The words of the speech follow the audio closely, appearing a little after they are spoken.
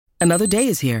Another day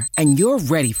is here, and you're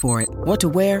ready for it. What to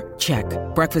wear? Check.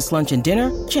 Breakfast, lunch, and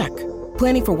dinner? Check.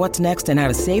 Planning for what's next and how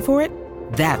to save for it?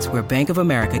 That's where Bank of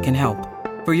America can help.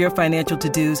 For your financial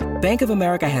to-dos, Bank of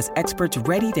America has experts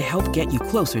ready to help get you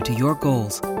closer to your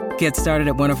goals. Get started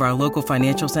at one of our local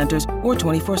financial centers or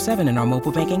 24/7 in our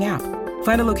mobile banking app.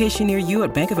 Find a location near you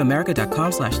at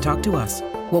bankofamerica.com/talktous.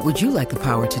 What would you like the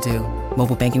power to do?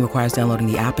 Mobile banking requires downloading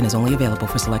the app and is only available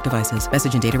for select devices.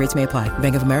 Message and data rates may apply.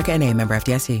 Bank of America N.A., member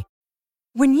FDIC.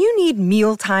 When you need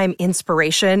mealtime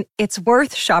inspiration, it's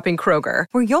worth shopping Kroger,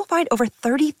 where you'll find over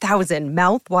 30,000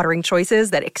 mouth-watering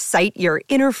choices that excite your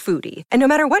inner foodie. And no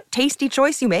matter what tasty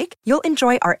choice you make, you'll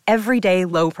enjoy our everyday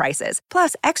low prices,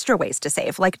 plus extra ways to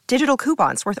save, like digital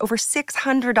coupons worth over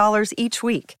 $600 each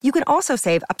week. You can also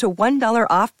save up to $1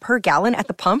 off per gallon at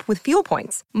the pump with fuel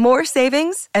points. More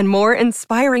savings and more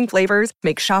inspiring flavors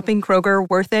make shopping Kroger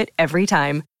worth it every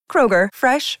time. Kroger,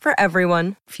 fresh for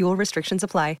everyone. Fuel restrictions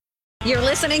apply. You're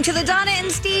listening to the Donna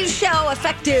and Steve Show,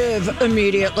 effective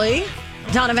immediately.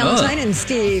 Donna Valentine and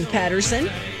Steve Patterson.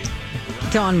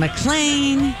 Dawn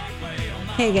McClain.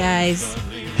 Hey, guys.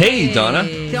 Hey, Donna.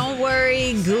 Don't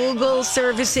worry. Google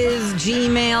services,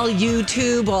 Gmail,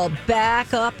 YouTube, all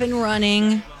back up and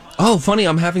running. Oh, funny.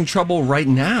 I'm having trouble right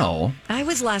now. I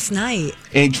was last night.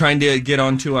 And trying to get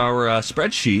onto our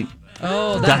spreadsheet.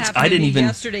 Oh, that happened to me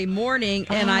yesterday morning,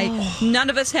 and none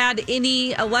of us had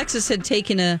any. Alexis had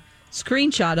taken a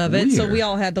screenshot of it, so we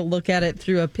all had to look at it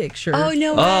through a picture. Oh,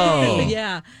 no way.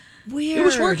 Yeah. Weird. It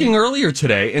was working earlier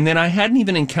today, and then I hadn't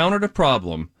even encountered a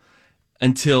problem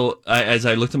until, as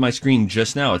I looked at my screen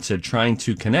just now, it said trying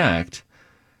to connect.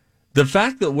 The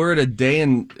fact that we're at a day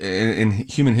in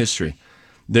human history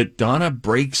that Donna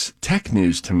breaks tech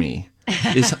news to me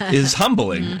is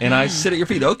humbling. And I sit at your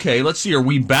feet. Okay, let's see. Are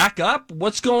we back up?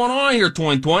 What's going on here,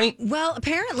 2020? Well,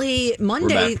 apparently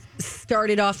Monday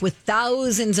started off with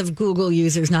thousands of Google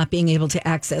users not being able to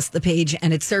access the page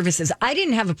and its services. I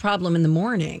didn't have a problem in the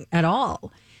morning at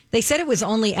all. They said it was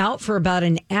only out for about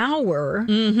an hour.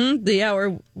 Mm-hmm. The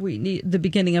hour we need, the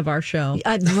beginning of our show.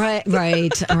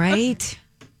 Right.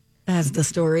 As the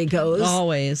story goes.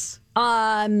 Always.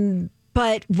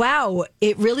 But wow,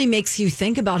 it really makes you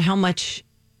think about how much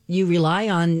you rely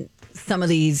on some of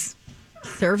these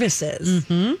services.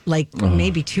 Mm-hmm.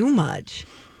 Maybe too much.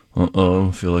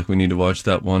 I feel like we need to watch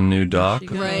that one new doc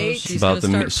about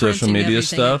the social media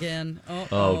stuff.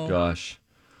 Oh, gosh.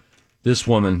 This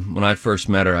woman, when I first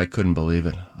met her, I couldn't believe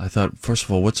it. I thought, first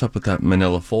of all, what's up with that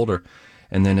manila folder?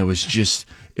 And then it was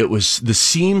the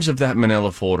seams of that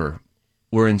manila folder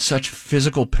were in such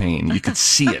physical pain. You could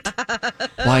see it.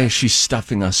 Why is she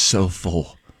stuffing us so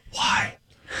full? Why?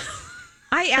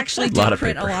 I actually do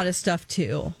print a lot of stuff,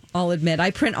 too. I'll admit.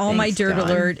 I print all my Dirt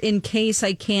Alert in case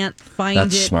I can't find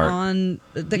on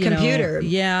the computer.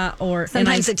 Or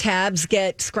sometimes the tabs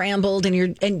get scrambled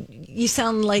and you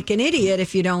sound like an idiot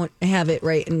if you don't have it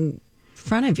right in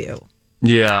front of you.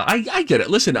 Yeah, I get it.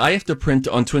 Listen, I have to print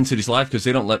on Twin Cities Live because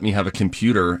they don't let me have a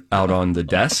computer out on the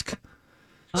desk.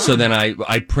 So then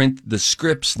I print the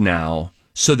scripts now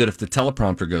so that if the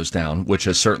teleprompter goes down, which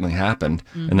has certainly happened,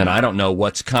 and then I don't know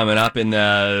what's coming up in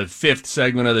the fifth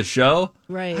segment of the show,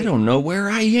 right? I don't know where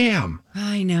I am.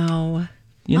 I know.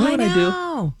 You know what I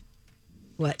do?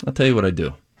 What? I'll tell you what I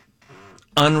do.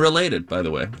 Unrelated, by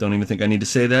the way. Don't even think I need to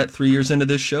say that 3 years into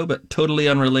this show, but totally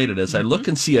unrelated. As I look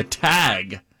and see a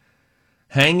tag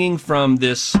hanging from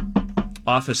this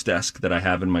office desk that I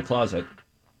have in my closet,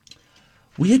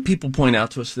 we had people point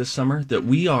out to us this summer that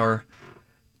we are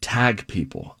tag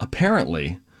people.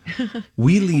 Apparently,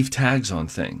 we leave tags on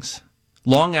things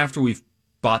long after we've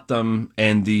bought them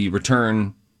and the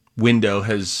return window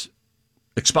has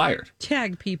expired.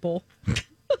 Tag people.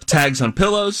 Tags on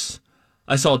pillows.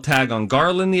 I saw a tag on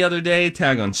garland the other day,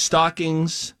 tag on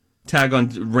stockings, tag on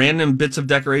random bits of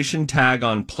decoration, tag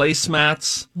on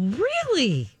placemats.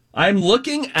 Really? I'm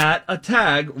looking at a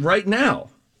tag right now.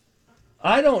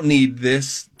 I don't need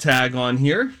this tag on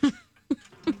here.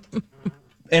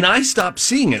 And I stopped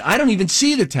seeing it. I don't even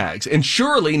see the tags. And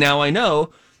surely now I know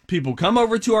people come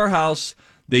over to our house,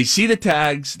 they see the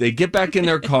tags, they get back in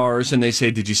their cars, and they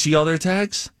say, "Did you see all their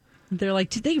tags?" They're like,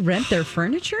 "Did they rent their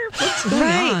furniture? What's going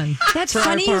on?" That's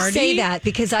funny you say that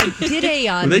because I did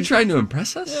Were they trying to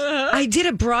impress us? I did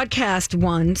a broadcast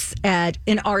once at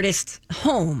an artist's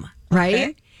home, right?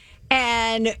 Okay.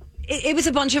 And it was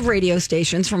a bunch of radio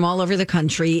stations from all over the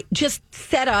country just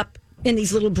set up in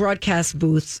these little broadcast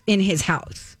booths in his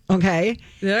house, okay?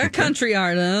 They're country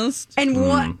artists. And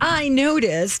what I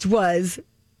noticed was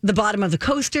the bottom of the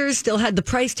coasters still had the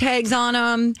price tags on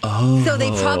them. Oh. So they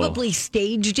probably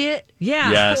staged it.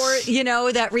 Yeah. Yes.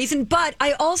 For, that reason. But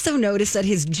I also noticed that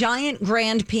his giant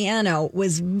grand piano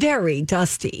was very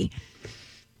dusty.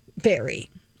 Very.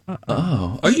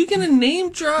 Oh. Are you going to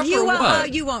name drop or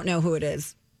what? You won't know who it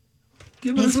is.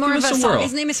 Give He's more of a some song. whirl.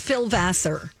 His name is Phil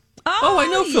Vassar. Oh, I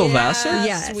know Phil Vassar.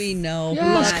 Yes. We know.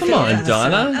 Yes, come Phil on, Vassar.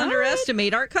 Donna.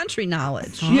 Underestimate our country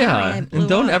knowledge. Yeah, it and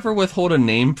don't ever withhold a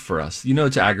name for us. You know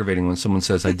it's aggravating when someone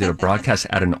says, I did a broadcast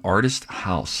at an artist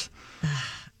house.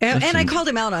 And I called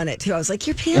him out on it, too. I was like,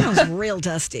 your piano's real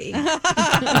dusty. Ma'am,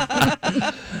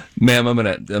 I'm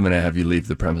gonna have you leave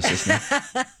the premises now.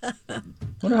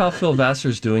 Wonder how Phil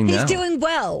Vassar's doing now. He's doing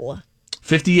well.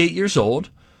 58 years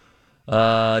old.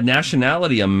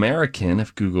 Nationality American,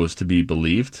 if Google is to be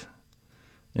believed.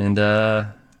 And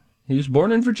he was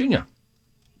born in Virginia.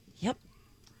 Yep.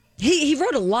 He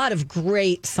wrote a lot of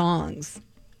great songs.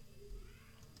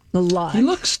 A lot. He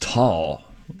looks tall.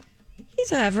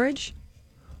 He's average.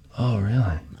 Oh,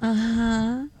 really?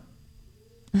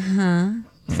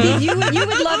 You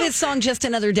would love his song "Just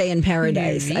Another Day in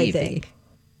Paradise." I think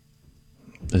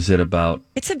Is it about...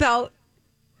 it's about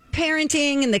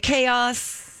parenting and the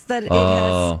chaos that it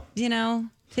Oh. has,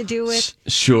 to do with.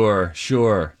 Sure.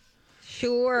 Sure,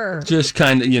 Just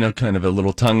kind of a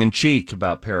little tongue-in-cheek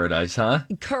about paradise, huh?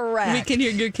 correct. We can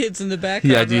hear your kids in the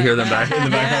background. Yeah, do you hear them right back in the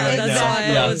background right That's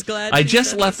now? why I was glad. I you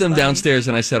just said left that's them funny. downstairs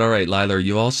and I said, all right, Lila, are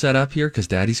you all set up here? Because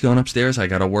Daddy's going upstairs. I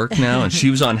got to work now. And she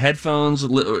was on headphones,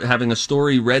 having a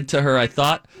story read to her. I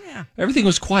thought everything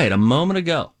was quiet a moment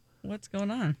ago. What's going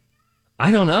on? I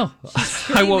don't know.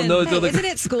 I won't know until the Isn't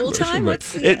it school time?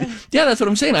 Yeah, that's what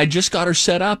I'm saying. I just got her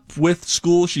set up with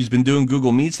school. She's been doing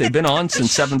Google Meets. They've been on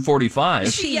since 7:45.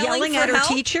 Is she yelling at her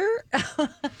teacher?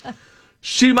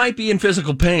 She might be in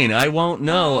physical pain. I won't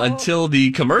know until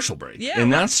the commercial break. Yeah,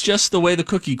 and that's just the way the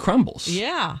cookie crumbles.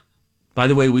 Yeah. By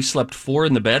the way, we slept 4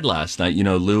 in the bed last night.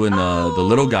 Lou and the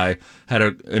little guy had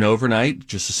an overnight,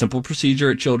 just a simple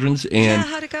procedure at Children's. And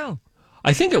How'd it go?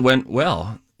 I think it went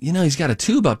well. He's got a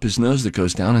tube up his nose that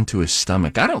goes down into his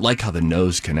stomach. I don't like how the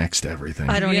nose connects to everything.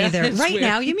 I don't either. it's Right weird.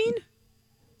 now, you mean?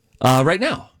 Right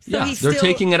now. So he's they're still-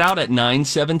 taking it out at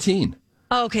 9:17.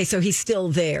 Oh, okay, so he's still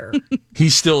there.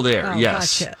 He's still there, Oh,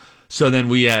 yes. gotcha. So then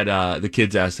we had, the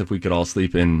kids asked if we could all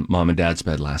sleep in Mom and Dad's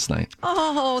bed last night.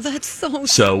 Oh, that's so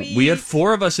So sweet. we had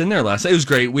 4 of us in there last night. It was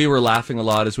great. We were laughing a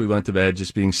lot as we went to bed,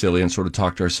 just being silly and sort of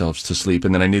talked ourselves to sleep.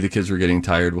 And then I knew the kids were getting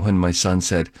tired when my son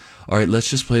said, all right, let's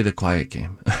just play the quiet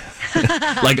game.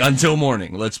 Like until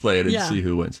morning. Let's play it and see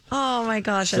who wins. Oh my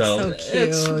gosh, that's so cute.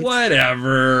 It's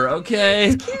whatever,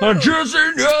 okay? Just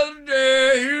another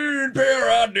day in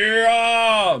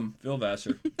paradise. Phil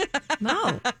Vassar.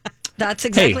 No, that's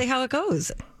exactly how it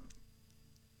goes.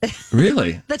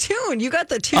 Really? The tune, you got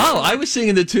the tune. Oh, I was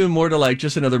singing the tune more to like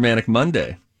Just Another Manic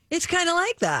Monday. It's kind of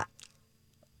like that.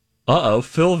 Uh-oh,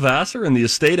 Phil Vassar and the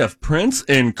estate of Prince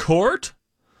in court?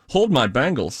 Hold my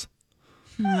bangles.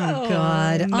 Oh,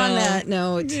 God. no. On that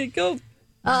note. Yeah, go.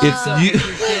 It's you.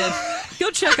 Go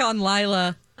check on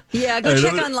Lila. Yeah, go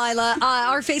check on Lila.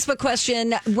 Our Facebook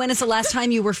question, when is the last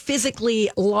time you were physically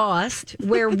lost?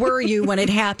 Where were you when it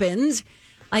happened?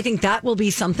 I think that will be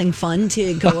something fun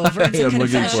to go over. It's a I'm looking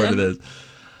confession. forward to this.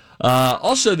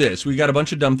 Also we got a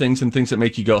bunch of dumb things and things that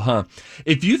make you go, huh?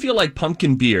 If you feel like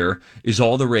pumpkin beer is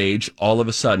all the rage all of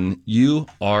a sudden, you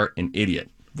are an idiot.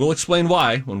 We'll explain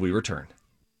why when we return.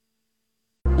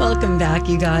 Welcome back,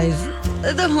 you guys.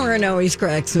 The horn always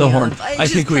cracks me The up. horn. It I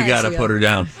just think we cracks got to me put up. her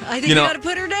down. I think you got to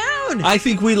put her down. I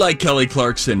think we like Kelly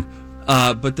Clarkson,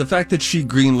 but the fact that she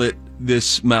greenlit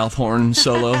this mouth horn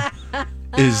solo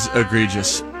is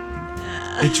egregious.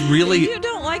 It's really... You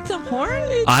don't like the horn?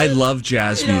 I love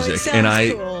jazz music, it sounds and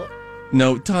I... cool.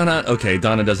 No, Donna... Okay,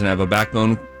 Donna doesn't have a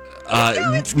backbone.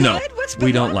 No, it's good. No, What's we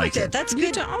wrong don't like with it. That's You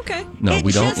good. don't, okay. No,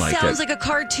 we don't It like just sounds it. like a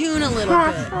cartoon a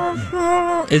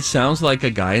little bit. It sounds like a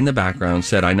guy in the background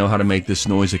said, I know how to make this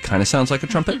noise. It kind of sounds like a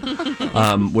trumpet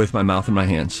with my mouth and my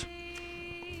hands.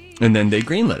 And then they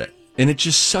greenlit it. And it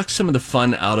just sucks some of the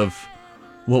fun out of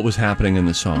what was happening in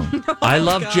the song. I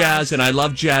love jazz, and I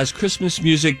love jazz Christmas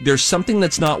music. There's something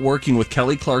that's not working with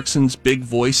Kelly Clarkson's big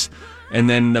voice and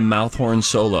then the mouth horn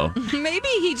solo. Maybe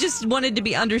he just wanted to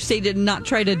be understated and not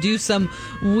try to do some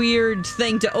weird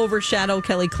thing to overshadow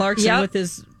Kelly Clarkson with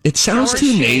his... It sounds Or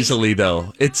too she. nasally,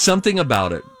 though. It's something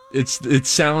about it. It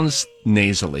sounds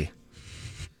nasally.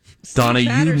 Donna, you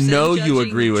Patterson know you judging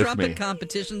agree with trumpet me.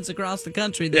 competitions across the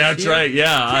country this That's year. right,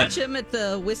 yeah. Catch him at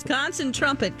the Wisconsin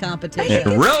trumpet competition.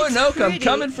 Yeah. Roanoke, I'm pretty.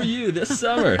 coming for you this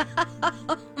summer. Things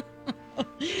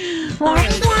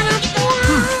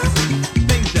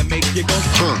that make you go,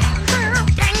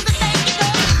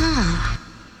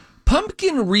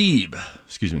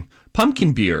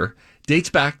 Pumpkin beer dates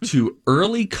back to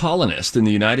early colonists in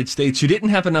the United States who didn't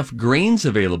have enough grains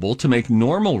available to make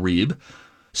normal Reeb,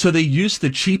 so they used the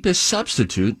cheapest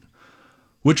substitute,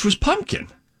 which was pumpkin.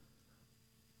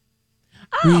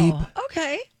 Oh, Reeb.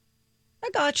 Okay. I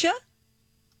gotcha.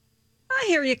 I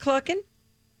hear you clucking.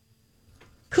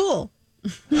 Cool. Fa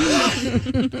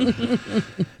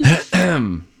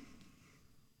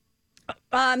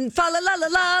la la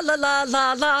la la la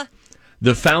la la.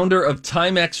 The founder of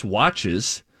Timex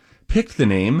watches picked the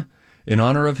name in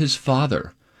honor of his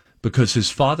father because his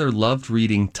father loved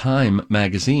reading Time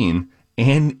magazine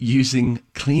and using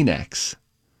Kleenex.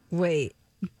 Wait.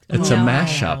 It's a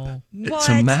mashup. What? It's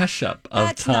a mashup of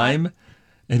That's Time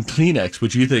and Kleenex,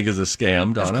 which you think is a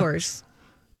scam, Donna. Of course.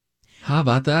 How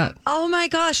about that? Oh my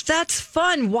gosh, that's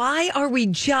fun. Why are we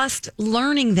just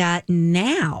learning that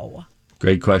now?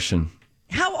 Great question.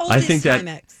 How old I is think that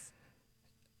Timex?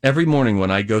 every morning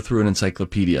when I go through an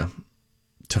encyclopedia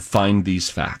to find these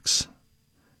facts,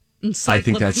 I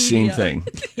think that's the same thing.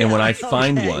 And when I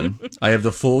find one, I have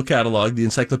the full catalog, the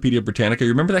Encyclopedia Britannica.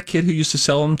 You remember that kid who used to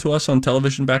sell them to us on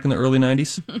television back in the early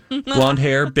 90s? Blonde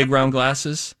hair, big round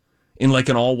glasses, in like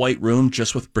an all-white room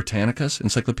just with Britannicas,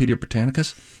 Encyclopedia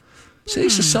Britannicas. So they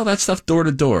used to sell that stuff door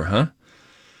to door, huh?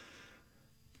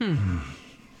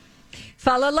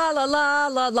 Fa la la la la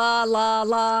la la la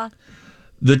la.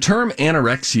 The term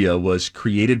anorexia was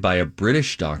created by a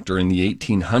British doctor in the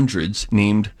 1800s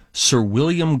named Sir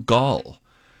William Gall.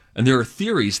 And there are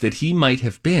theories that he might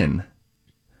have been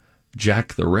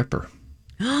Jack the Ripper.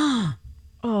 Oh.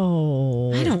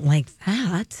 I don't like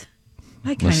that.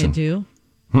 I kind of do.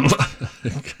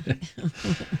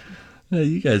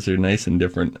 You guys are nice and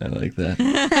different. I like that.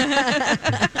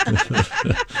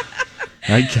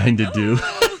 I kind of do.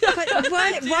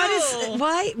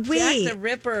 Why? Wait. Jack the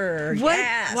Ripper. What?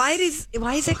 Yes.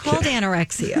 Why is it called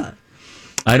anorexia?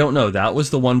 I don't know. That was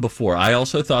the one before. I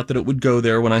also thought that it would go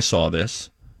there when I saw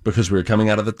this because we were coming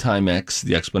out of the Timex,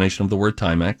 the explanation of the word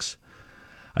Timex.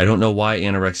 I don't know why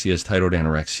anorexia is titled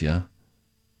anorexia.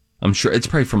 I'm sure it's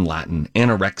probably from Latin.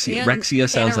 Anorexia. Rexia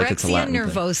sounds like it's a Latin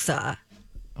Anorexia nervosa.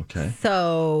 thing. Okay.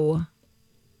 So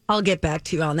I'll get back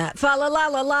to you on that. Fa la la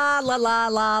la la la la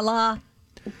la la.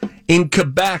 In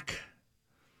Quebec,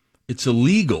 it's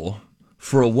illegal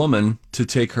for a woman to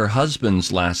take her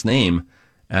husband's last name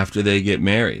after they get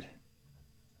married.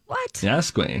 What?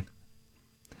 Yes, Gwen.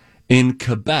 In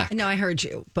Quebec. No, I heard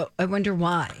you, but I wonder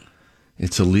why.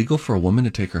 It's illegal for a woman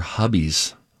to take her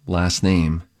hubby's last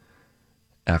name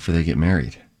after they get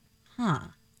married. Huh.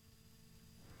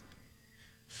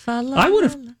 I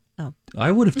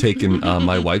would have taken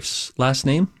my wife's last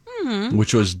name,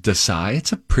 which was Desai.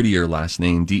 It's a prettier last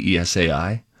name,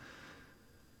 Desai.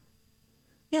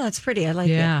 Yeah, it's pretty. I like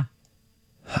it.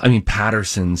 I mean,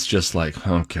 Patterson's just like,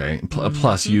 okay.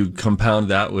 Plus, you compound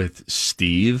that with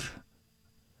Steve.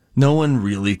 No one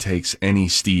really takes any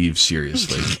Steve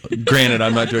seriously. Granted,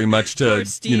 I'm not doing much to,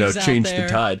 change the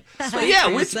tide. But yeah,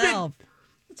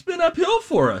 it's been uphill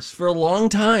for us for a long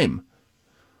time.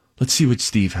 Let's see what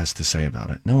Steve has to say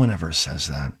about it. No one ever says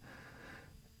that.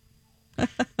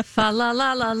 Fa la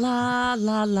la la la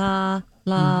la la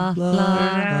la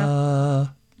la.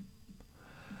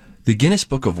 The Guinness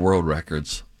Book of World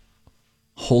Records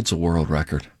holds a world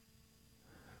record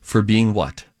for being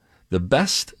what? The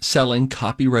best-selling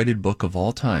copyrighted book of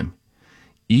all time,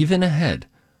 even ahead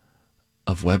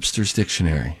of Webster's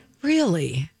Dictionary.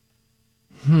 Really?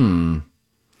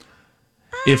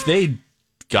 If they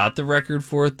got the record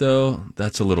for it, though,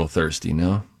 that's a little thirsty,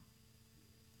 no?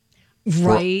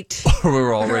 Right.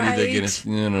 We're already Right. the Guinness.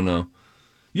 No.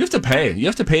 You have to pay. You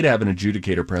have to pay to have an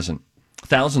adjudicator present.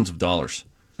 Thousands of dollars.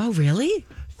 Oh, really?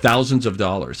 Thousands of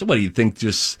dollars. What do you think?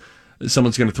 Just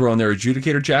someone's going to throw on their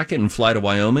adjudicator jacket and fly to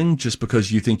Wyoming just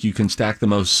because you think you can stack the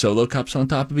most solo cups on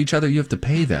top of each other? You have to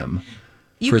pay them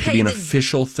for it to be an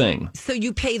official thing. So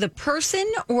you pay the person,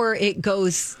 or it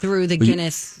goes through the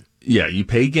Guinness? Yeah, you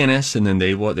pay Guinness, and then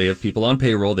they have people on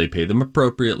payroll. They pay them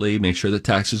appropriately, make sure that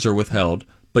taxes are withheld.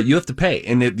 But you have to pay.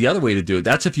 And the other way to do it,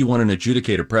 that's if you want an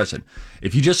adjudicator present.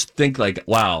 If you just think like,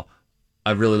 wow,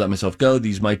 I've really let myself go,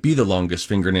 these might be the longest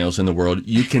fingernails in the world,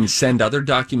 you can send other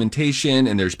documentation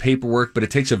and there's paperwork, but it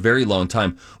takes a very long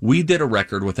time. We did a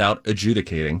record without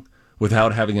adjudicating,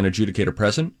 without having an adjudicator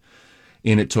present,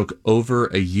 and it took over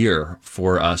a year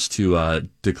for us to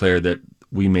declare that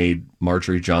we made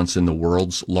Marjorie Johnson the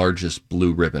world's largest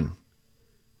blue ribbon.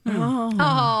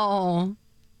 Oh.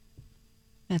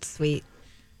 That's sweet.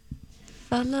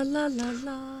 La la la la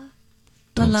la.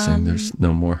 Don't sing, there's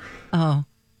no more. Oh.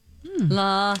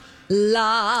 La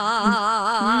la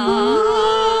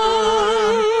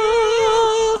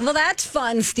la Well, that's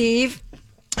fun, Steve.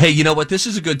 Hey, you know what? This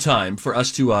is a good time for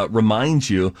us to remind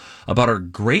you about our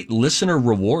great listener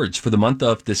rewards for the month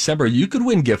of December. You could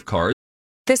win gift cards.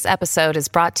 This episode is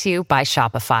brought to you by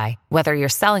Shopify. Whether you're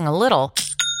selling a little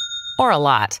or a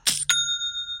lot,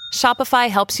 Shopify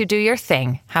helps you do your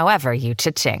thing, however you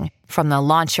cha-ching. From the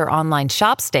launch your online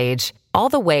shop stage, all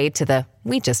the way to the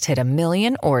we just hit 1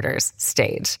 million orders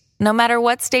stage. No matter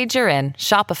what stage you're in,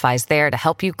 Shopify's there to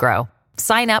help you grow.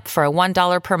 Sign up for a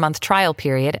 $1 per month trial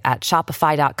period at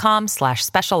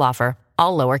shopify.com/special offer,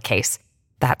 all lowercase.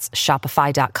 That's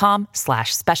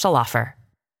shopify.com/special offer.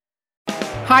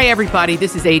 Hi, everybody.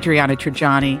 This is Adriana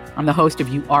Trajani. I'm the host of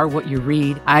You Are What You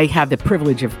Read. I have the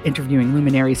privilege of interviewing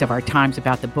luminaries of our times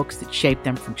about the books that shaped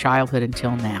them from childhood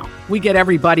until now. We get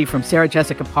everybody from Sarah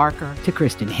Jessica Parker to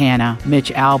Kristen Hanna,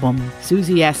 Mitch Albom,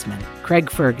 Susie Essman,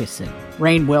 Craig Ferguson,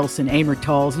 Rainn Wilson, Amor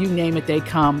Tolls, you name it, they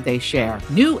come, they share.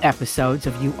 New episodes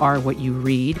of You Are What You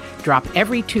Read drop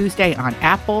every Tuesday on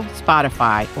Apple,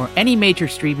 Spotify, or any major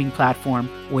streaming platform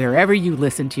wherever you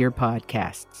listen to your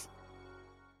podcasts.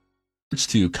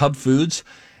 To Cub Foods,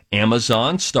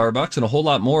 Amazon, Starbucks, and a whole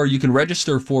lot more. You can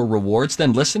register for rewards,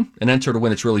 then listen and enter to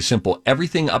win. It's really simple.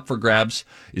 Everything up for grabs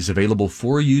is available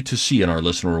for you to see in our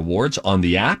listener rewards on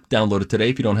the app. Download it today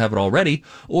if you don't have it already,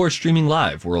 or streaming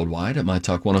live worldwide at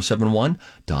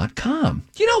mytalk1071.com.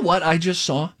 You know what I just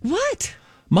saw? What?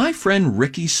 My friend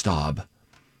Ricky Staub,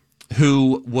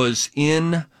 who was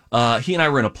in, he and I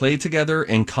were in a play together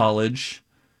in college.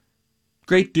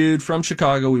 Great dude from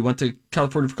Chicago. We went to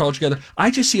California for college together.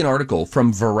 I just see an article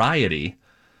from Variety,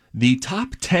 the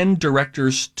top 10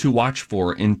 directors to watch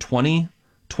for in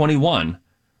 2021.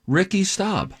 Ricky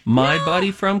Staub, my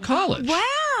buddy from college.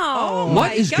 Wow.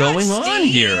 What is going on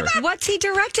here? What's he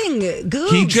directing?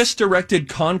 Goose. He just directed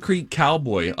Concrete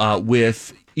Cowboy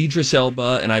with Idris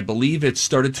Elba, and I believe it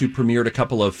started to premiere at a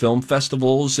couple of film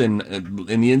festivals, and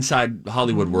in the inside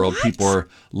Hollywood world, people are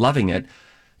loving it.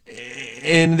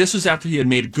 And this was after he had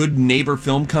made Good Neighbor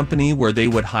Film Company, where they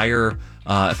would hire,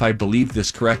 if I believe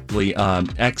this correctly,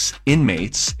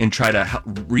 ex-inmates and try to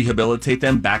rehabilitate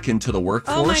them back into the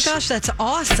workforce. Oh my gosh, that's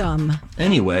awesome.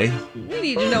 Anyway. We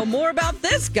need to know more about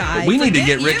this guy. We need to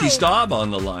get Ricky Staub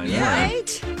on the line. Yeah. Right?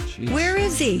 Jeez. Where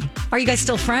is he? Are you guys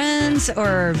still friends,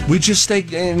 or? We just stay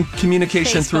in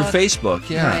communication through Facebook.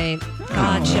 Yeah. Right.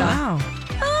 Gotcha. Wow.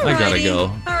 I gotta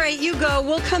go. All right, you go.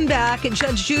 We'll come back, and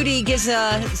Judge Judy gives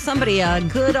somebody a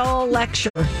good old lecture.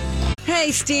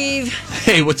 Hey, Steve.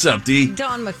 Hey, what's up, D?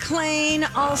 Don McLean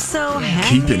also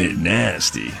keeping it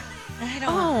nasty. I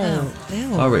don't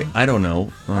know. All right, I don't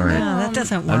know. All right. No, that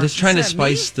doesn't work. I'm just trying to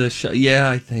spice the show. Yeah,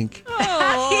 I think.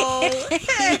 Oh,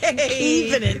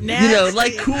 keeping it nasty. You know,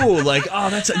 like cool. Like,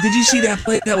 did you see that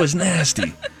play? That was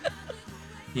nasty.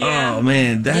 Yeah. Oh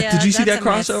man, did you see that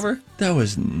crossover? That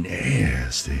was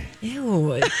nasty.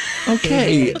 Ew.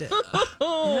 Okay.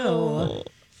 Oh.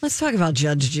 Let's talk about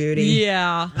Judge Judy.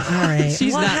 Yeah. All right.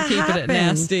 She's not keeping it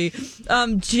nasty.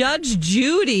 Judge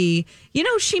Judy,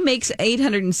 she makes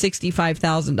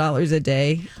 $865,000 a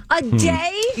day. A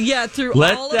day? Yeah, through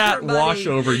Let all that of her money. wash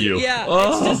over you. Yeah,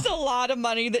 it's just a lot of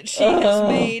money that she has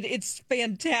made. It's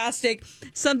fantastic.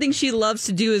 Something she loves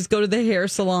to do is go to the hair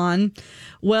salon.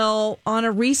 Well, on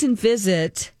a recent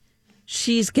visit,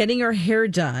 she's getting her hair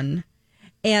done,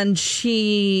 and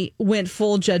she went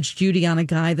full Judge Judy on a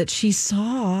guy that she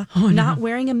saw not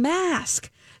wearing a mask.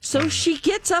 So she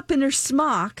gets up in her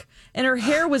smock, and her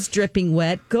hair was dripping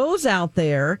wet, goes out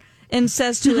there and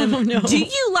says to him, "Do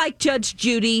you like Judge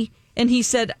Judy?" And he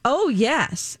said, "Oh,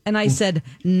 yes." And I said,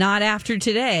 "Not after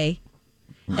today."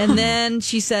 And then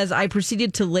she says, I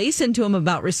proceeded to lace into him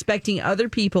about respecting other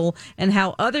people and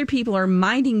how other people are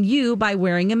minding you by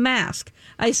wearing a mask.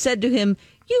 I said to him,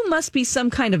 you must be some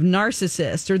kind of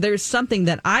narcissist, or there's something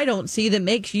that I don't see that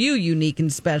makes you unique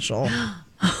and special.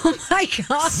 Oh my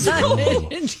God.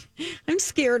 I'm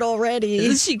scared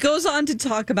already. She goes on to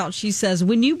talk about, she says,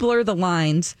 when you blur the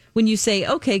lines, when you say,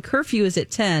 okay, curfew is at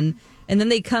 10, and then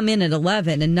they come in at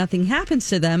 11 and nothing happens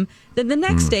to them, then the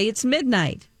next day it's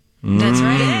midnight. That's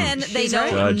right. Then they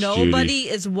know nobody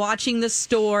is watching the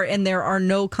store and there are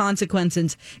no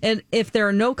consequences. And if there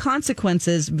are no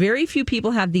consequences, very few people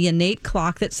have the innate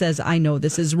clock that says, I know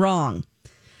this is wrong.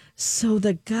 So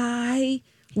the guy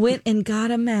went and got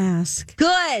a mask.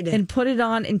 Good. And put it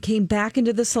on and came back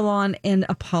into the salon and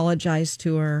apologized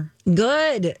to her.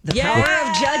 Good. The power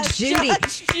of Judge Judy.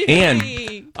 Judge Judy.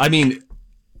 And, I mean,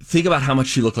 think about how much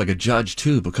she looked like a judge,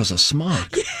 too, because of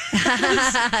smock.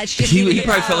 He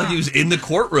probably felt like he was in the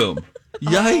courtroom.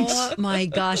 Yikes. Oh, my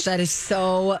gosh. That is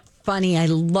so funny. I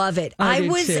love it. I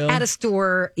was at a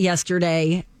store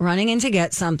yesterday running in to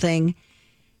get something,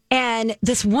 and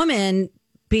this woman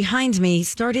behind me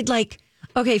started like,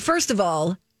 okay, first of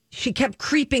all, she kept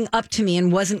creeping up to me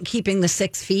and wasn't keeping the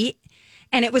 6 feet.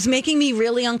 And it was making me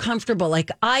really uncomfortable.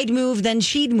 Like I'd move, then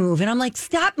she'd move. And I'm like,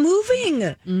 stop moving.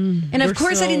 And of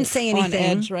course I didn't say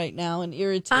anything. On edge right now and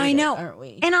irritated, I know. aren't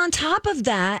we? And on top of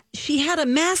that, she had a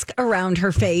mask around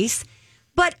her face,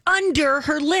 but under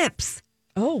her lips.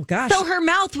 Oh, gosh. So her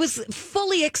mouth was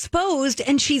fully exposed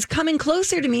and she's coming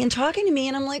closer to me and talking to me.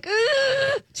 And I'm like,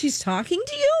 ugh. She's talking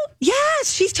to you?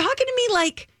 Yes, she's talking to me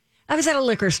like I was at a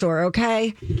liquor store,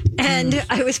 okay? And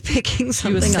I was picking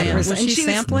something up. Was she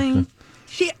sampling?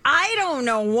 I don't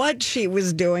know what she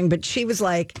was doing, but she was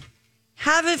like,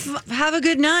 have a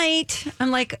good night.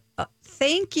 I'm like,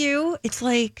 thank you. It's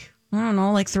like, I don't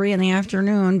know, like 3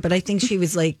 PM, but I think she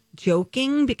was like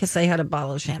joking because I had a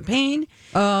bottle of champagne.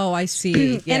 Oh, I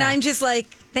see. Yeah. And I'm just like,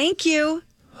 thank you.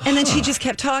 And then she just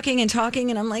kept talking,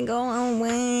 and I'm like, go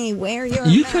away, wear your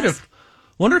You mask. could have.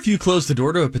 Wonder if you closed the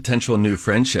door to a potential new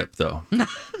friendship, though.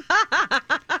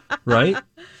 Right?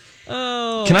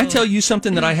 Oh. Can I tell you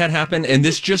something that I had happen? And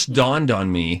this just dawned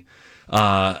on me.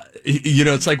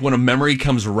 It's like when a memory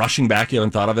comes rushing back you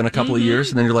haven't thought of in a couple of years,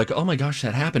 and then you're like, oh my gosh,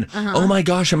 that happened. Oh my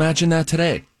gosh, imagine that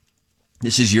today.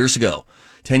 This is years ago.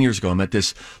 10 years ago, I'm at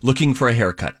this looking for a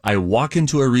haircut. I walk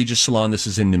into a Regis salon. This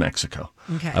is in New Mexico.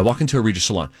 Okay. I walk into a Regis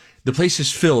salon. The place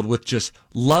is filled with just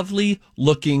lovely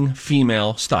looking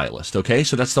female stylists. Okay.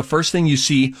 So that's the first thing you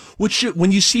see,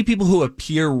 when you see people who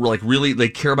appear like really, they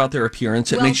care about their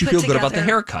appearance, it Well makes you feel put good about the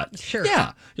together. haircut. Sure.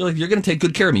 Yeah. You're like, you're going to take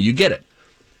good care of me. You get it.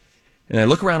 And I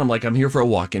look around. I'm like, I'm here for a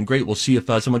walk-in. Great. We'll see if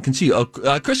someone can see you.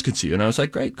 Chris can see you. And I was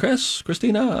like, great,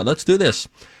 Christina, let's do this.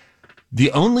 The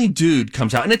only dude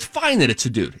comes out, and it's fine that it's a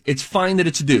dude.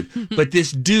 But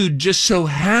this dude just so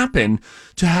happened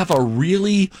to have a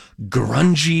really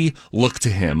grungy look to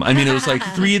him. I mean, it was like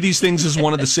 3 of these things is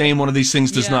one of the same. One of these things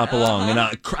does not belong.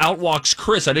 And out walks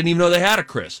Chris. I didn't even know they had a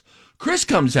Chris. Chris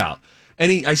comes out,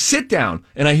 and I sit down,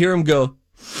 and I hear him go,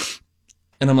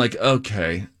 and I'm like,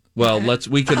 okay. Well,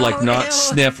 we could not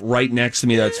sniff right next to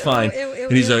me. That's fine.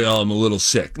 And he's like, oh, I'm a little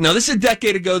sick. Now, this is a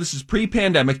decade ago. This is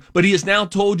pre-pandemic. But he has now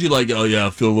told you, like, oh, yeah,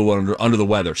 I feel a little under the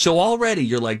weather. So already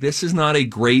you're like, this is not a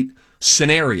great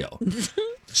scenario.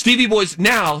 Stevie Boy's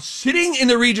now sitting in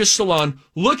the Regis salon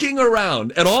looking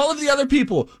around at all of the other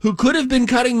people who could have been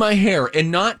cutting my hair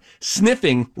and not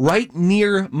sniffing right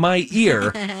near my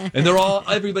ear. And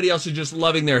everybody else is just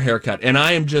loving their haircut. And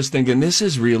I am just thinking, this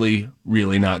is really,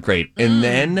 really not great. And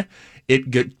then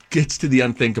it gets to the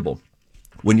unthinkable.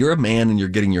 When you're a man and you're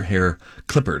getting your hair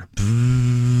clippered,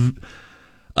 then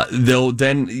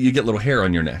you get little hair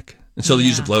on your neck. And so they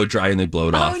use a blow dry and they blow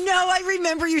it off. Oh, no, I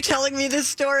remember you telling me this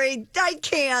story. I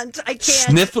can't.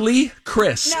 Sniffly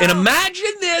Chris. No. And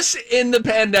imagine this in the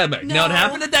pandemic. No. Now, it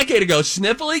happened a decade ago.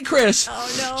 Sniffly Chris.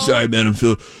 Oh, no. Sorry, man, I'm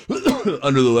feeling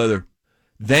under the weather.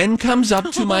 Then comes up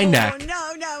to my neck.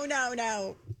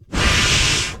 No.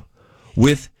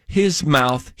 With his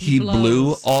mouth, he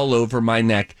blew all over my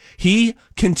neck. He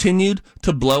continued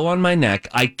to blow on my neck.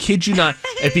 I kid you not.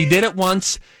 If he did it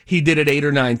once, he did it 8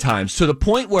 or 9 times, to the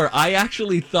point where I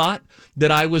actually thought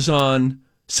that I was on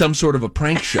some sort of a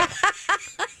prank show.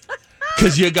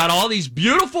 Because you got all these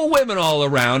beautiful women all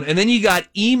around, and then you got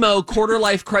emo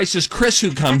quarter-life crisis Chris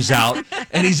who comes out,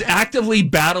 and he's actively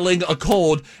battling a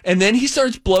cold, and then he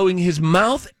starts blowing his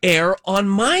mouth air on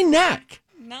my neck.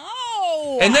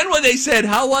 No. And then when they said,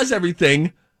 how was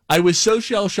everything? I was so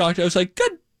shell-shocked. I was like,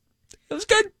 good. It was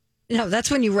good. No, that's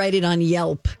when you write it on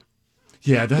Yelp.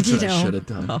 Yeah, that's what I should have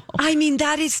done. Oh. I mean,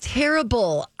 that is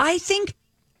terrible. I think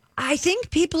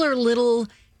people are a little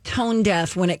tone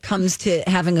deaf when it comes to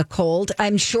having a cold.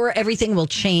 I'm sure everything will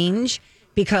change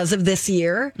because of this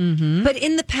year. Mm-hmm. But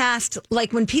in the past,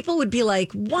 like when people would be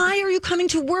like, why are you coming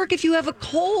to work if you have a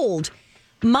cold?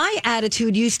 My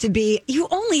attitude used to be, you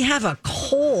only have a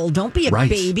cold. Don't be a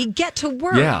baby. Get to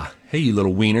work. Yeah. Hey, you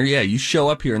little wiener. Yeah, you show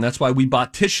up here, and that's why we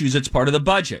bought tissues. It's part of the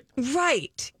budget.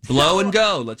 Right. Blow and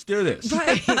go. Let's do this.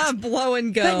 Right. Blow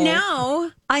and go. But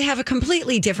now I have a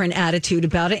completely different attitude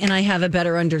about it, and I have a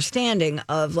better understanding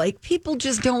of, like, people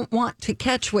just don't want to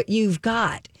catch what you've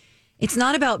got. It's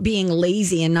not about being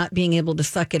lazy and not being able to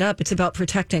suck it up. It's about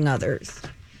protecting others.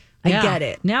 I get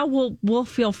it. Now we'll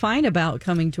feel fine about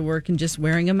coming to work and just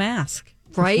wearing a mask.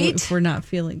 Right? If we're not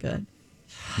feeling good.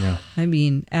 Yeah. I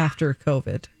mean, after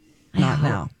COVID. Not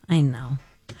now. I know.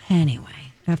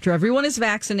 Anyway. After everyone is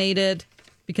vaccinated,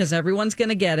 because everyone's going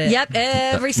to get it. Yep.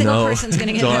 Every single person's going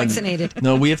to get Dawn, vaccinated.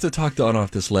 No, we have to talk Dawn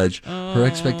off this ledge. Her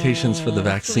expectations for the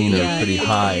vaccine are pretty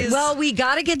high. Well, we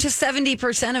got to get to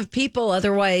 70% of people.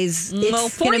 Otherwise,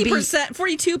 it's 40%,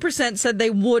 42% said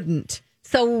they wouldn't.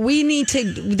 So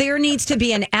there needs to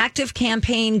be an active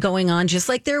campaign going on, just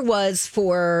like there was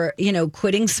for,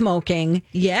 quitting smoking.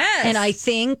 Yes. And I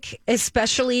think,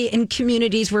 especially in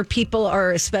communities where people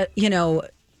are,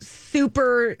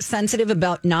 super sensitive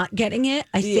about not getting it,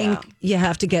 I think you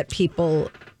have to get people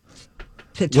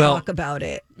to talk about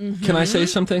it. Mm-hmm. Can I say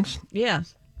some things?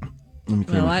 Yes.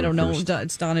 Well, I don't know.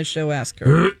 It's Donna's show. Ask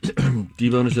her.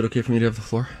 Devon, is it okay for me to have the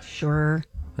floor? Sure.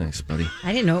 Thanks, buddy.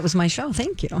 I didn't know it was my show.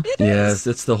 Thank you. Yes,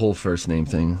 it's the whole first name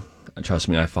thing. Trust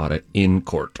me, I fought it in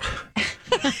court.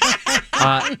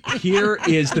 Here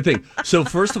is the thing. So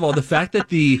first of all, the fact that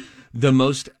the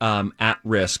most at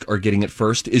risk are getting it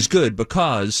first is good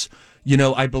because,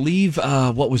 I believe,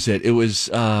 what was it? It was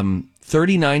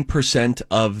 39%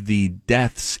 of the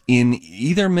deaths in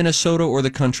either Minnesota or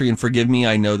the country, and forgive me,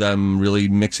 I know that I'm really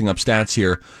mixing up stats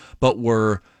here, but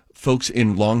were folks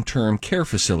in long-term care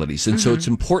facilities. And so it's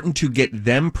important to get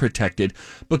them protected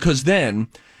because then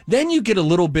you get a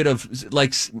little bit of,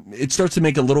 it starts to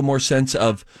make a little more sense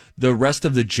of the rest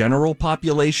of the general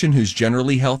population who's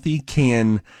generally healthy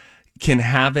can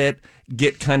have it,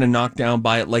 get kind of knocked down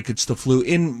by it like it's the flu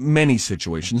in many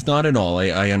situations, not in all.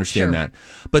 I understand that.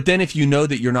 But then if you know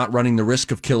that you're not running the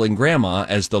risk of killing grandma,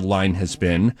 as the line has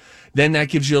been, then that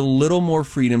gives you a little more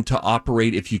freedom to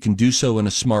operate if you can do so in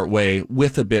a smart way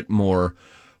with a bit more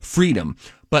freedom.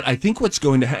 But I think what's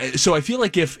going to so I feel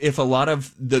like if a lot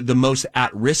of the most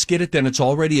at risk get it, then it's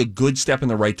already a good step in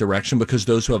the right direction because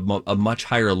those who have a much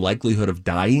higher likelihood of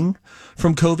dying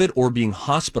from COVID or being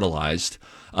hospitalized,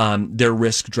 their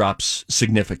risk drops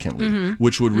significantly,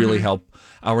 which would really help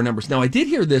our numbers. Now, I did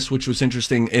hear this, which was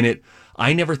interesting, and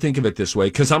I never think of it this way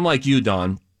because I'm like you,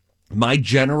 Don. My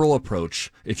general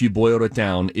approach, if you boiled it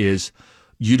down, is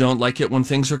you don't like it when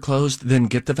things are closed, then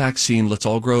get the vaccine. Let's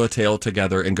all grow a tail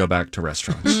together and go back to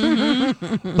restaurants.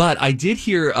 But I did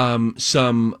hear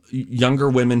some younger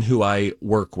women who I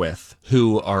work with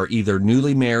who are either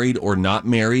newly married or not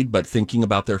married, but thinking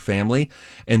about their family,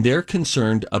 and they're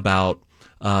concerned about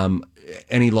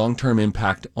any long-term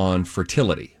impact on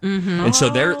fertility. And so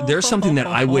there's something that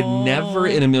I would never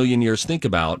in a million years think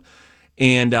about.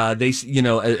 And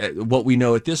what we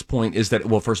know at this point is that,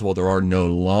 well, first of all, there are no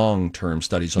long-term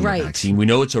studies on the vaccine. We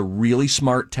know it's a really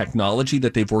smart technology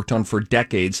that they've worked on for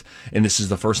decades, and this is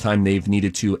the first time they've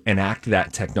needed to enact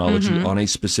that technology on a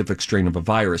specific strain of a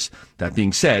virus. That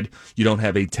being said, you don't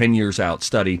have a 10 years out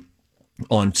study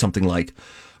on something like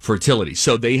fertility.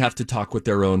 So they have to talk with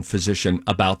their own physician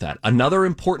about that. Another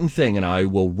important thing, and I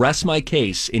will rest my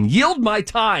case and yield my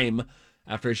time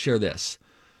after I share this.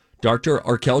 Dr.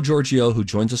 Arkel Giorgio, who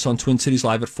joins us on Twin Cities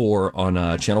Live at 4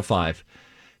 on Channel 5,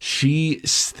 she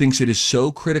thinks it is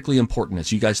so critically important,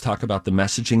 as you guys talk about the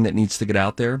messaging that needs to get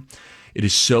out there, it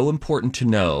is so important to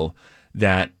know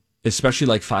that, especially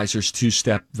like Pfizer's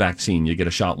 2-step vaccine, you get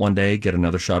a shot one day, get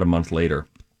another shot a month later.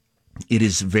 It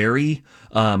is very,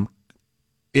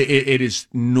 it is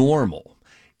normal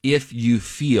if you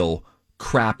feel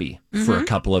crappy for a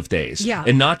couple of days. Yeah.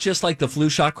 And not just like the flu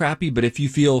shot crappy, but if you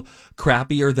feel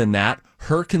crappier than that,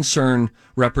 her concern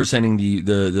representing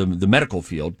the medical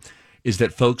field is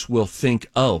that folks will think,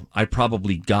 oh, I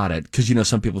probably got it. Because,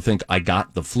 some people think I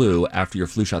got the flu after your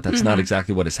flu shot. That's not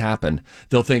exactly what has happened.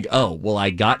 They'll think, oh, well, I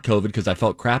got COVID because I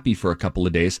felt crappy for a couple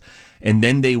of days. And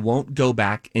then they won't go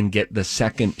back and get the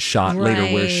second shot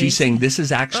later, where she's saying this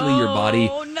is actually your body.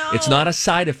 No. It's not a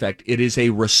side effect. It is a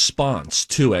response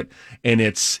to it. And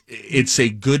it's a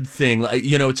good thing.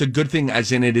 It's a good thing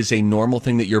as in it is a normal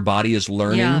thing that your body is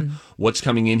learning what's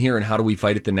coming in here and how do we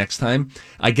fight it the next time.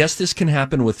 I guess this can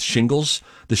happen with shingles,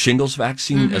 the shingles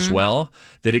vaccine as well,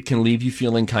 that it can leave you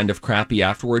feeling kind of crappy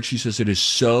afterwards. She says it is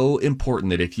so important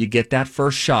that if you get that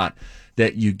first shot,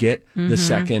 that you get the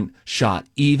second shot,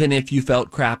 even if you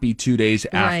felt crappy 2 days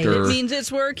after. It means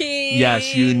it's working.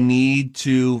 Yes, you need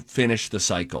to finish the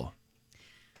cycle.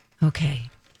 Okay,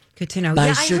 good to know.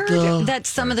 Bicycle. Yeah, I heard that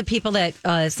some of the people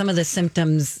that some of the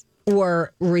symptoms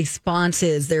or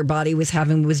responses their body was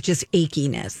having was just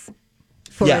achiness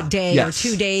for a day or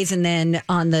 2 days, and then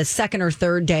on the second or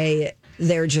third day,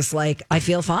 they're just like, I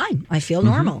feel fine, I feel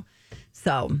normal.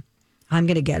 So I'm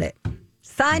gonna get it.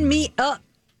 Sign me up.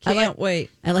 Can't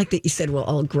wait. I like that you said we'll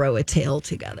all grow a tail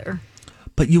together.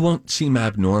 But you won't seem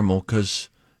abnormal because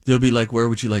they'll be like, where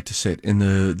would you like to sit? In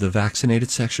the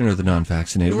vaccinated section or the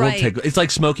non-vaccinated? Right. It's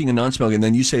like smoking and non-smoking. And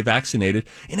then you say vaccinated,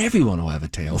 and everyone will have a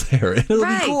tail there. It'll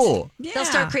be cool. Yeah. They'll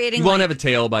start creating. You won't have a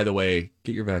tail, by the way.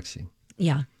 Get your vaccine.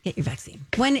 Yeah, get your vaccine.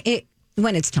 When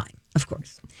it's time, of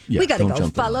course. Yeah, we got to go.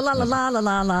 jump La la la la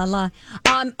la la la.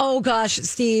 Oh gosh,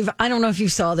 Steve, I don't know if you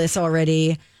saw this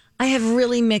already. I have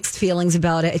really mixed feelings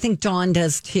about it. I think Dawn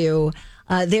does too.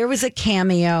 There was a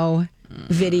cameo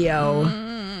video.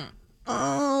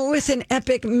 Oh, with an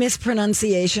epic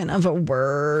mispronunciation of a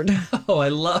word. Oh, I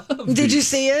love Did you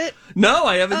see it? No,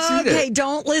 I haven't seen it. Okay,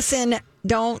 don't listen.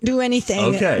 Don't do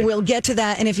anything. Okay. We'll get to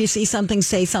that. And if you see something,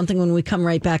 say something when we come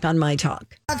right back on My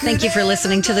Talk. Thank you for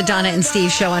listening to the Donna and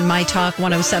Steve show on My Talk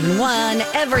 107.1.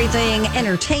 Everything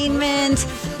Entertainment.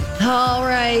 All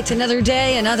right, another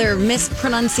day, another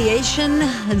mispronunciation.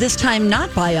 This time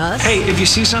not by us. Hey, if you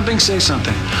see something, say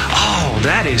something. Oh,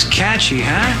 that is catchy,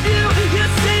 huh?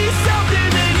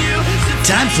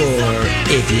 Time for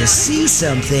If You See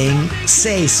Something,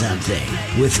 Say Something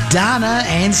with Donna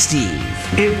and Steve.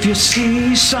 If you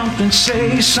see something,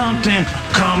 say something.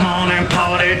 Come on and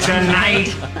party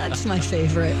tonight. That's my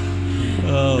favorite.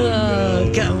 Oh,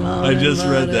 no. Come on. I just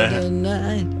read party that.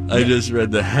 tonight. I just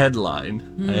read the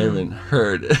headline. I haven't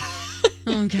heard it.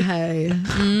 Okay.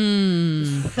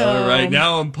 All right,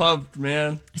 now I'm pumped,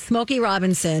 man. Smokey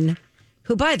Robinson,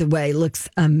 who, by the way, looks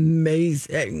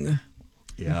amazing.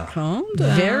 Yeah.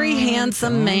 Very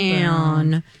handsome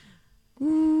man.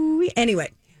 Ooh, anyway,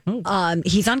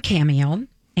 he's on Cameo,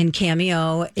 and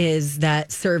Cameo is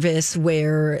that service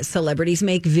where celebrities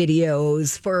make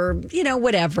videos for,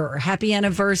 whatever, happy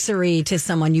anniversary to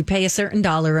someone. You pay a certain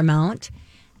dollar amount,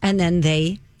 and then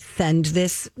they send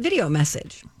this video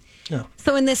message. Yeah.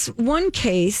 So in this one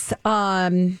case,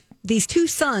 these two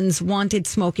sons wanted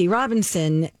Smokey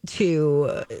Robinson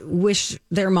to wish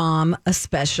their mom a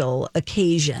special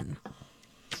occasion.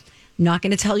 Not going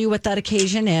to tell you what that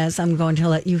occasion is. I'm going to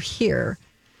let you hear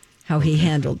how he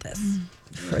handled this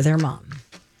for their mom.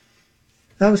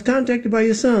 I was contacted by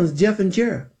your sons, Jeff and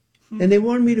Jared, and they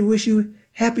wanted me to wish you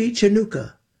happy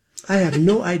Chanukah. I have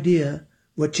no idea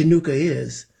what Chanukah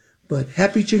is, but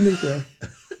happy Chanukah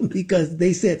because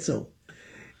they said so.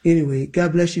 Anyway,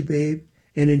 God bless you, babe.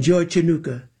 And enjoy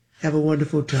Chanukah. Have a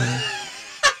wonderful time.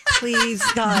 Please,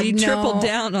 God, He no. tripled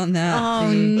down on that.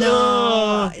 Oh,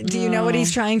 no. Do you know what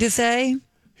he's trying to say?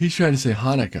 He's trying to say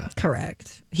Hanukkah.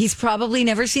 Correct. He's probably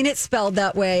never seen it spelled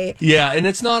that way. Yeah, and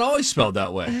it's not always spelled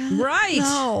that way. Right.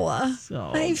 No.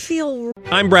 I feel...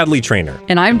 I'm Bradley Trainer.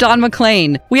 And I'm Don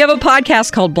McClain. We have a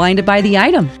podcast called Blinded by the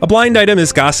Item. A blind item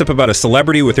is gossip about a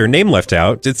celebrity with their name left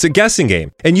out. It's a guessing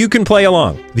game, and you can play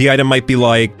along. The item might be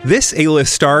like, this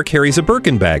A-list star carries a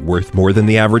Birkin bag worth more than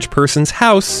the average person's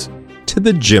house to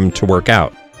the gym to work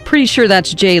out. Pretty sure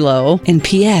that's J-Lo. And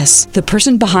P.S. the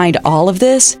person behind all of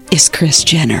this is Kris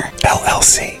Jenner,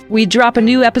 LLC. We drop a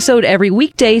new episode every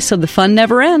weekday so the fun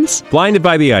never ends. Blinded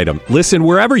by the Item. Listen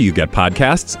wherever you get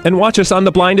podcasts and watch us on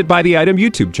the Blinded by the Item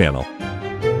YouTube channel.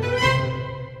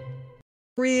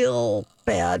 Real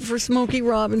bad for Smokey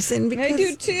Robinson. Because, I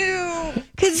do too.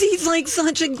 Because he's like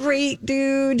such a great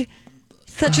dude,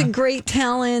 such a great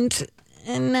talent,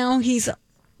 and now he's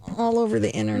all over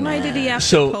the internet. Why did he have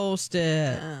to post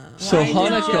it? So Why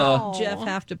did Hanukkah... Jeff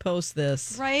have to post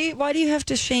this? Right? Why do you have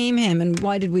to shame him? And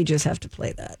why did we just have to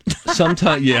play that?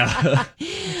 Sometimes, yeah.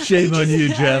 Shame on you,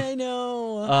 Jeff. I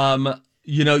know.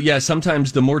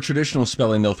 Sometimes the more traditional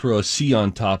spelling, they'll throw a C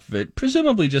on top of it,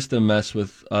 presumably just to mess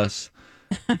with us.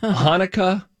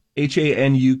 Hanukkah,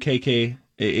 Hanukkah,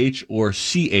 or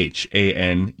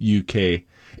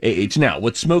Chanukah. Now,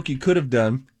 what Smokey could have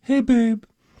done, hey, babe,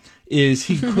 is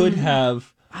he could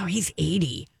have... Oh, he's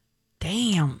 80.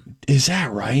 Damn. Is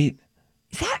that right?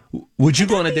 Is that... Would you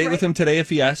go on a date with him today if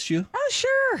he asked you? Oh,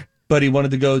 sure. But he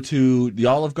wanted to go to the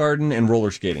Olive Garden and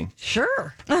roller skating.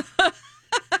 Sure. That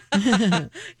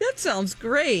sounds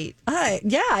great.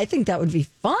 I think that would be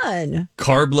fun.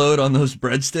 Carb load on those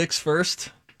breadsticks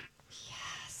first.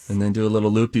 Yes. And then do a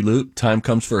little loopy-loop. Time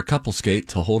comes for a couple skate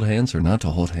to hold hands or not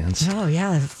to hold hands. Oh,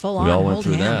 yeah, full on. We all went hold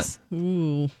through hands. that.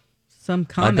 Ooh, some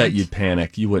comment. I bet you'd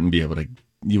panic. You wouldn't be able to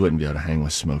hang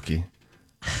with Smokey.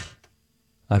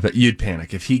 I bet you'd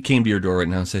panic if he came to your door right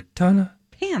now and said, Donna,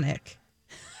 panic.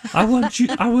 I want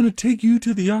to take you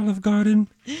to the Olive Garden.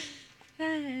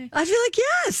 I'd be like,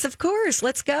 yes, of course.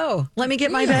 Let's go. Let me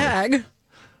get my bag.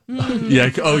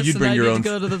 Yeah. Oh, you'd bring your own.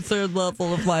 Go to the third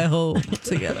level of my home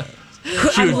together.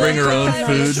 She would bring her own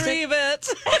food. Retrieve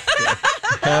it.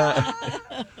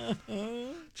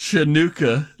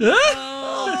 Chanukah.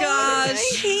 Oh gosh,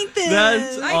 I hate this.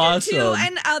 That's awesome. I do too.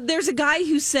 And there's a guy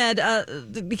who said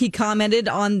he commented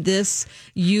on this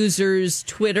user's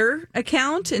Twitter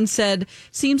account and said,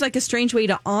 "Seems like a strange way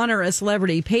to honor a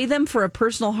celebrity. Pay them for a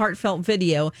personal, heartfelt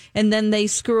video, and then they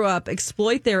screw up,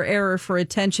 exploit their error for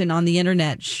attention on the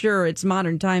internet. Sure, it's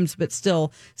modern times, but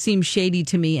still seems shady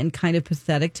to me and kind of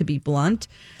pathetic, to be blunt."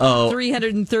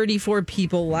 334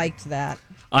 people liked that.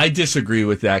 I disagree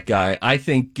with that guy. I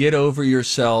think get over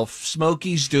yourself.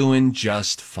 Smokey's doing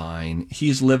just fine.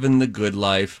 He's living the good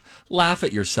life. Laugh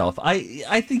at yourself.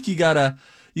 I think you gotta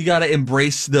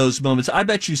embrace those moments. I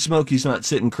bet you Smokey's not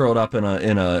sitting curled up in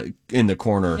the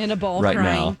corner in a ball right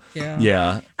crying. now.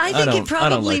 Yeah. I think it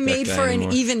probably like made for anymore.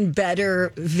 an even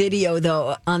better video,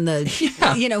 though, on the,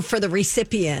 for the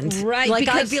recipient. Right. Like,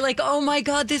 because- I'd be like, oh my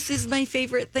God, this is my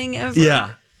favorite thing ever.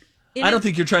 Yeah. I don't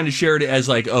think you're trying to share it as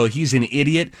like, oh, he's an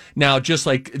idiot. Now, just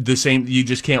like the same, you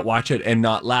just can't watch it and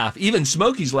not laugh. Even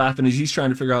Smokey's laughing as he's trying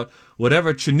to figure out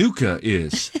whatever Chinooka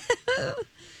is.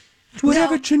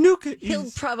 Whatever Chinooka is.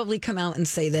 He'll probably come out and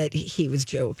say that he was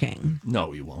joking.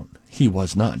 No, he won't. He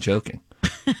was not joking.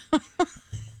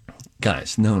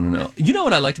 Guys, no. You know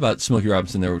what I liked about Smokey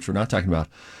Robinson there, which we're not talking about?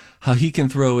 How he can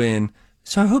throw in,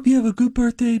 so I hope you have a good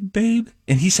birthday, babe.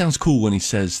 And he sounds cool when he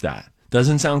says that.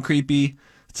 Doesn't sound creepy.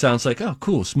 It sounds like, oh,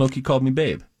 cool, Smokey called me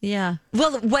babe. Yeah.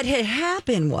 Well, what had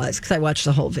happened was, because I watched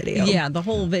the whole video. Yeah, the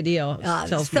whole video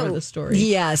tells more of the story.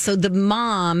 Yeah, so the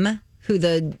mom, who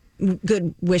the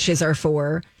good wishes are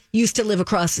for, used to live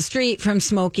across the street from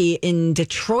Smokey in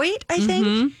Detroit, I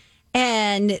think.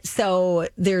 And so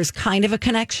there's kind of a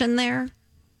connection there.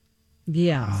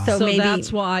 Yeah. So maybe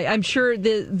that's why I'm sure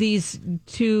these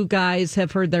two guys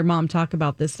have heard their mom talk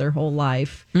about this their whole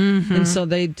life. And so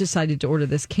they decided to order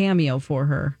this cameo for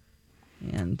her.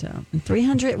 And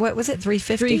 300, what was it?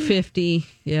 350? 350.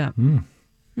 Yeah.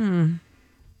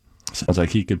 Sounds like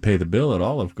he could pay the bill at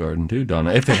Olive Garden too,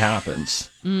 Donna, if it happens.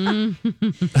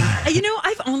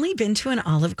 I've only been to an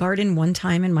Olive Garden one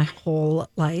time in my whole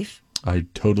life. I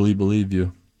totally believe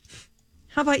you.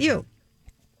 How about you?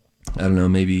 I don't know,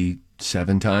 maybe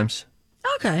 7 times.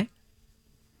 Okay.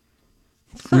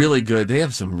 Really good. They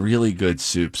have some really good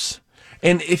soups.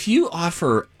 And if you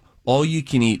offer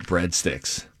all-you-can-eat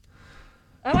breadsticks.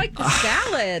 I like the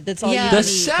salad. That's all you Yeah. can The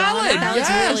eat. salad, Donna. yes.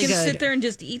 You can Really sit good. there and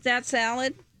just eat that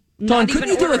salad. Dawn, Not couldn't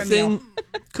even you do a order meal. thing?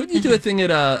 Couldn't you do a thing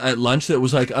at lunch that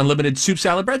was like unlimited soup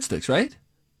salad breadsticks, right?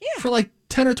 Yeah. For like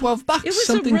 $10 or $12. It was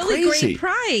something a really crazy. great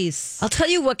price. I'll tell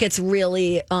you what gets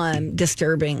really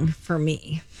disturbing for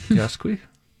me. Yes, Quee?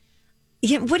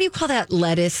 Yeah, what do you call that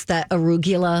lettuce, that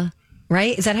arugula,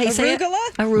 right? Is that how you say it?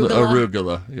 Arugula?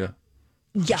 Arugula, yeah.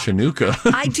 Yeah. Chinooka.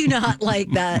 I do not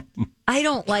like that. I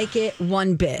don't like it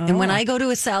one bit. And when I go to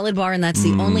a salad bar and that's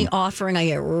the only offering, I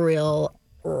get real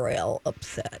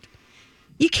upset.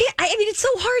 You can't, I mean, it's so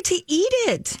hard to eat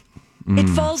it. It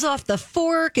falls off the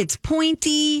fork. It's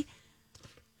pointy.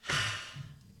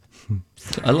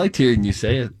 I liked hearing you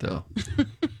say it, though.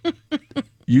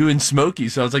 You and Smokey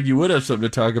sounds like you would have something to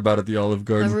talk about at the Olive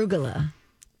Garden. Arugula.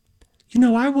 You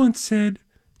know, I once said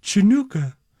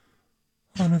Chinooka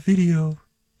on a video,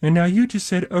 and now you just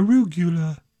said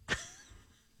arugula.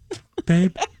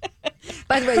 Babe.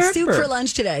 By the way, soup for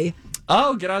lunch today.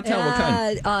 Oh, get out of town.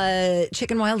 What kind?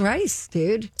 Chicken wild rice,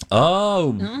 dude.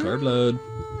 Oh, carb load.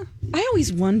 I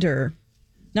always wonder,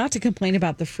 not to complain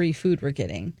about the free food we're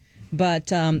getting,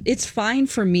 but it's fine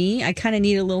for me. I kind of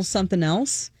need a little something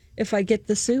else if I get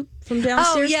the soup from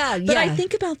downstairs. Oh, yeah, But I yeah.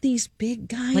 think about these big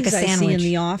guys Like a I see in sandwich.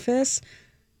 the office.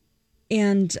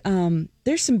 And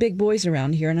there's some big boys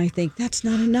around here, and I think that's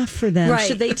not enough for them. Right.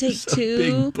 Should they take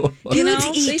two? Big boy. You know,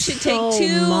 Dudes they eat should so take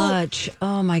two. much.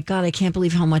 Oh my God, I can't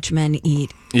believe how much men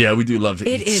eat. Yeah, we do love to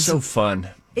It eat. is- So fun.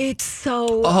 It's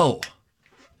so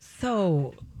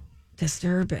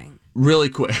disturbing. Really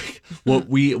quick, what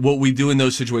we do in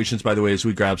those situations, by the way, is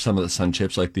we grab some of the sun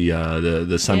chips, like the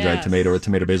sun dried Yes. tomato or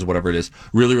tomato basil, whatever it is.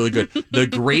 Really, really good. The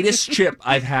greatest chip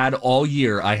I've had all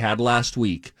year, I had last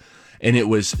week, and it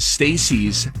was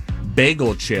Stacy's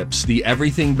bagel chips, the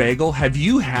everything bagel. Have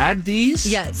you had these?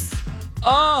 Yes.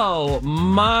 Oh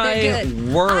my They're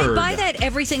good. word! I buy that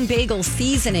everything bagel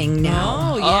seasoning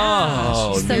now. Oh, yeah.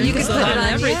 Oh, so you can put put it it on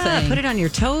on everything. Yeah, put it on your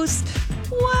toast.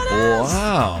 What else?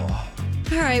 Wow.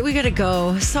 All right, we got to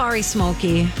go. Sorry,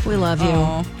 Smokey. We love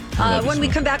you. When we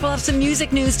come back, we'll have some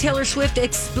music news. Taylor Swift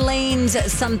explains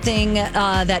something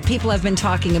that people have been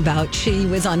talking about. She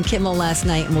was on Kimmel last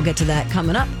night, and we'll get to that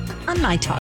coming up on My Talk.